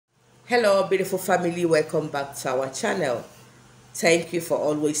Hello, beautiful family. Welcome back to our channel. Thank you for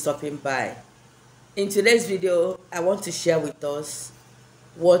always stopping by. In today's video, I want to share with us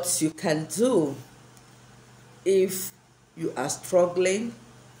what you can do if you are struggling,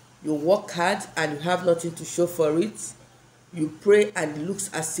 you work hard and you have nothing to show for it. You pray and it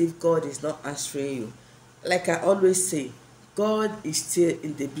looks as if God is not answering you. Like I always say, God is still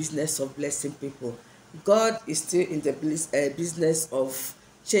in the business of blessing people. God is still in the business of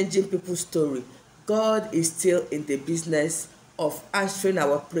changing people's story. God is still in the business of answering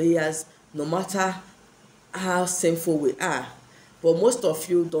our prayers, no matter how sinful we are. But most of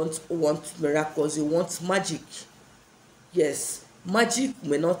you don't want miracles, you want magic. Yes, magic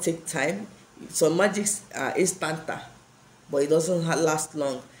may not take time. Some magics are instanta, but it doesn't last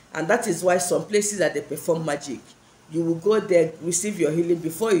long. And that is why some places that they perform magic, you will go there, receive your healing,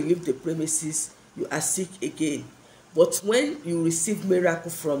 before you leave the premises you are sick again. But when you receive miracle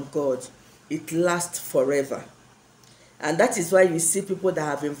from God, it lasts forever. And that is why you see people that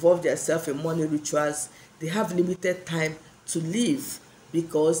have involved themselves in money rituals, they have limited time to live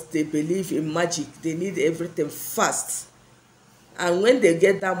because they believe in magic. They need everything fast. And when they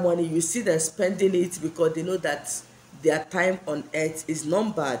get that money, you see them spending it because they know that their time on earth is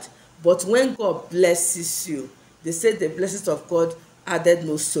numbered. But when God blesses you, they say the blessings of God added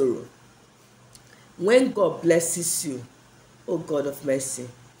no sorrow. When God blesses you, oh God of mercy,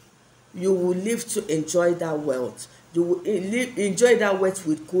 you will live to enjoy that wealth. You will enjoy that wealth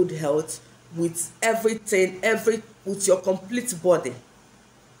with good health, with everything, with your complete body.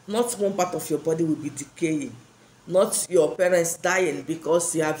 Not one part of your body will be decaying. Not your parents dying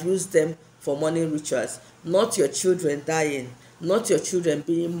because you have used them for money rituals. Not your children dying. Not your children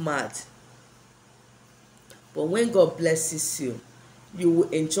being mad. But when God blesses you, you will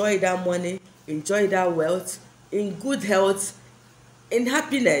enjoy that money, enjoy that wealth, in good health, in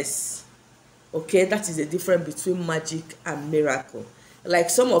happiness. Okay, that is the difference between magic and miracle. Like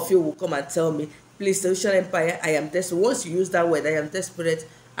some of you will come and tell me, please, Ocean Empire, I am desperate. Once you use that word, I am desperate,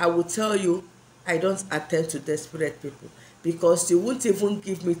 I will tell you, I don't attend to desperate people, because you won't even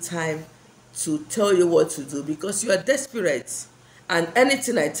give me time to tell you what to do, because you are desperate. And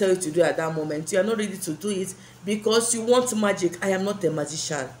anything I tell you to do at that moment, you are not ready to do it because you want magic. I am not a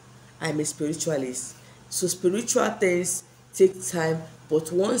magician. I am a spiritualist. So spiritual things take time, but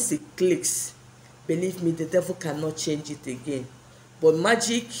once it clicks, believe me, the devil cannot change it again. But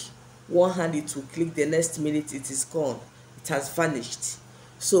magic, one hand it will click, the next minute it is gone. It has vanished.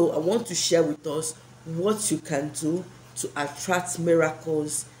 So I want to share with us what you can do to attract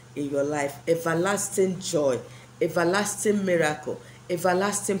miracles in your life. Everlasting joy, everlasting miracle,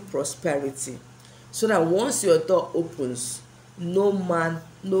 everlasting prosperity. So that once your door opens, no man,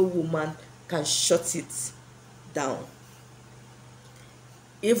 no woman can shut it down.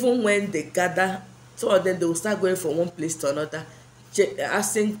 Even when they gather, some of them, they will start going from one place to another,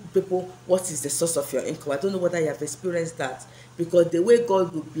 asking people, what is the source of your income? I don't know whether you have experienced that, because the way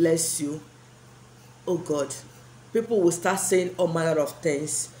God will bless you, oh God, people will start saying all manner of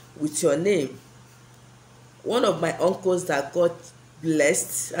things with your name. One of my uncles that got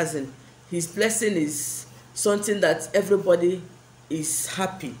blessed, as in his blessing is something that everybody is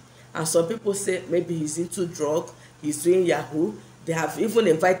happy. And some people say maybe he's into drug, he's doing Yahoo. They have even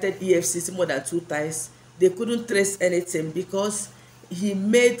invited EFCC more than 2 times. They couldn't trace anything because he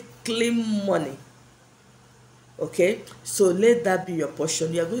made clean money. Okay, so let that be your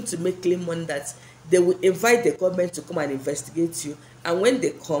portion. You are going to make clean money that they will invite the government to come and investigate you, and when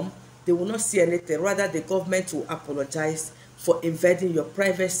they come, they will not see anything. Rather, the government will apologize for invading your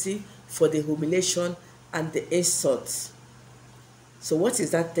privacy, for the humiliation and the insults. So what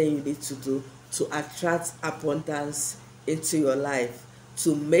is that thing you need to do to attract abundance into your life,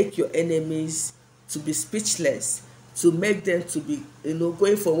 to make your enemies to be speechless, to make them to be,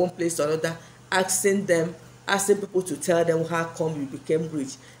 going from one place to another, asking people to tell them how come you became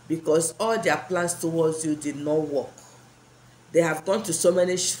rich, because all their plans towards you did not work. They have gone to so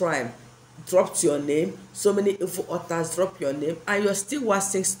many shrines, dropped your name, so many evil authors drop your name, and you're still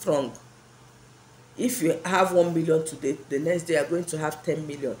waxing strong. If you have 1 million today, the next day you are going to have 10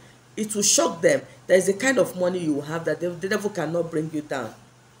 million. It will shock them. There is a kind of money you will have that the devil cannot bring you down.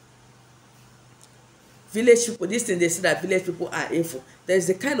 Village people, this thing they say that village people are evil. There is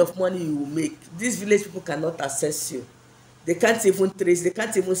a kind of money you will make. These village people cannot access you. They can't even trace, they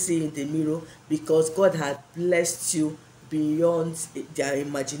can't even see you in the mirror, because God had blessed you beyond their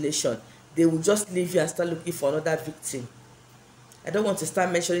imagination. They will just leave you and start looking for another victim. I don't want to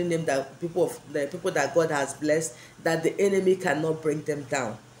start mentioning them, that the people that God has blessed, that the enemy cannot bring them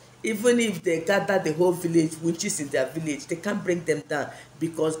down. Even if they gather the whole village, witches in their village, they can't bring them down,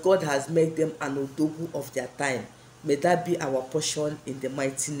 because God has made them an odogu of their time. May that be our portion in the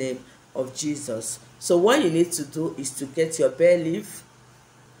mighty name of Jesus. So what you need to do is to get your bay leaf.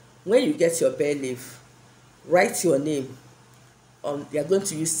 When you get your bay leaf, write your name on. You are going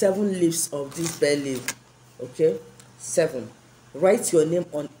to use 7 leaves of this bay leaf. Okay, 7. Write your name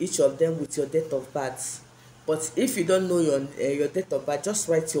on each of them with your date of birth. But if you don't know your date of birth, just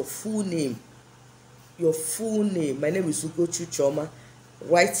write your full name. Your full name. My name is Ugochu Choma.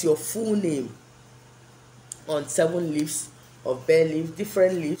 Write your full name on 7 leaves of bay leaf,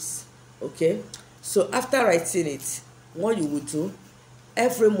 different leaves. Okay, so after writing it, what you will do,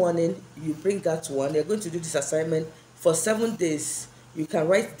 every morning you bring out one. You're going to do this assignment for 7 days. You can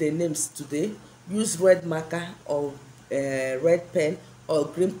write the names today. Use red marker or red pen or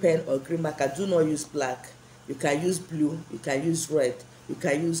green pen or green marker. Do not use black. You can use blue, you can use red, you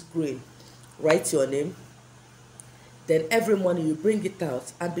can use green. Write your name. Then every morning you bring it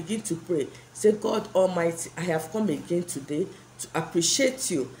out and begin to pray. Say, God Almighty, I have come again today to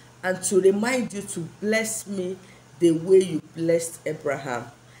appreciate you and to remind you to bless me the way you blessed Abraham,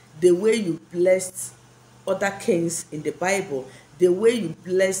 the way you blessed other kings in the Bible, the way you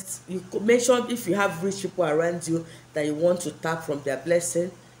blessed. You mention if you have rich people around you that you want to tap from their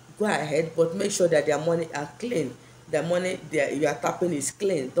blessing, go ahead, but make sure that their money are clean. The money you are tapping is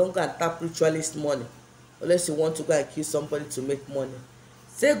clean. Don't go and tap ritualist money unless you want to go and kill somebody to make money.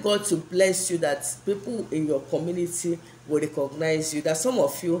 Say God to bless you, that people in your community will recognize you. That some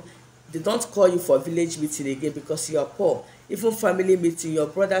of you, they don't call you for village meeting again because you are poor. Even family meeting, your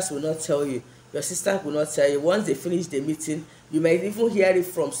brothers will not tell you, your sisters will not tell you. Once they finish the meeting, you might even hear it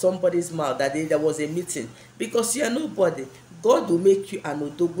from somebody's mouth that there was a meeting, because you are nobody. God will make you an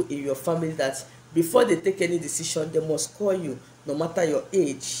odogu in your family, that before they take any decision, they must call you, no matter your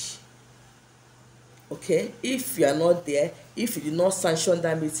age. Okay, if you are not there, if you did not sanction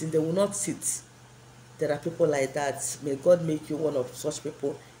that meeting, they will not sit. There are people like that. May God make you one of such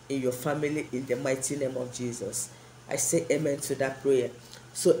people in your family in the mighty name of Jesus. I say amen to that prayer.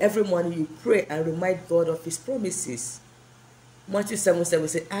 So every morning you pray and remind God of his promises. Matthew 7:7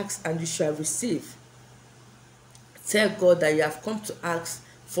 say, ask and you shall receive. Tell God that you have come to ask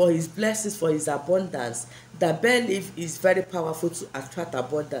for his blessings, for his abundance. The bay leaf is very powerful to attract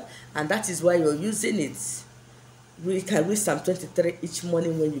abundance, and that is why you're using it. We can read Psalm 23 each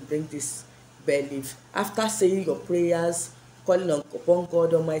morning when you bring this bay leaf. After saying your prayers, calling upon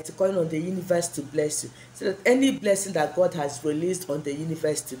God Almighty, calling on the universe to bless you, so that any blessing that God has released on the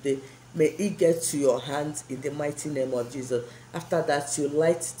universe today, may it get to your hands in the mighty name of Jesus. After that, you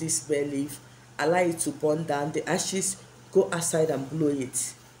light this bay leaf, allow it to burn down. The ashes, go outside and blow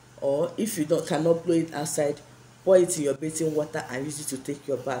it. Or if you cannot blow it outside, pour it in your bathing water and use it to take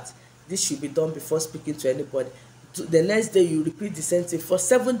your bath. This should be done before speaking to anybody. The next day you repeat the same thing for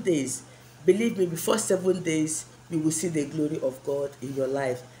 7 days. Believe me, before 7 days you will see the glory of God in your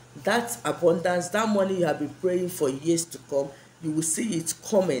life. That abundance, that money you have been praying for years to come, you will see it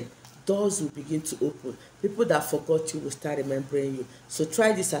coming. Doors will begin to open. People that forgot you will start remembering you. So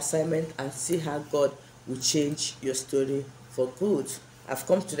try this assignment and see how God will change your story for good. I've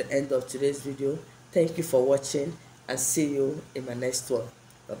come to the end of today's video. Thank you for watching, and see you in my next one.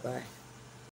 Bye bye.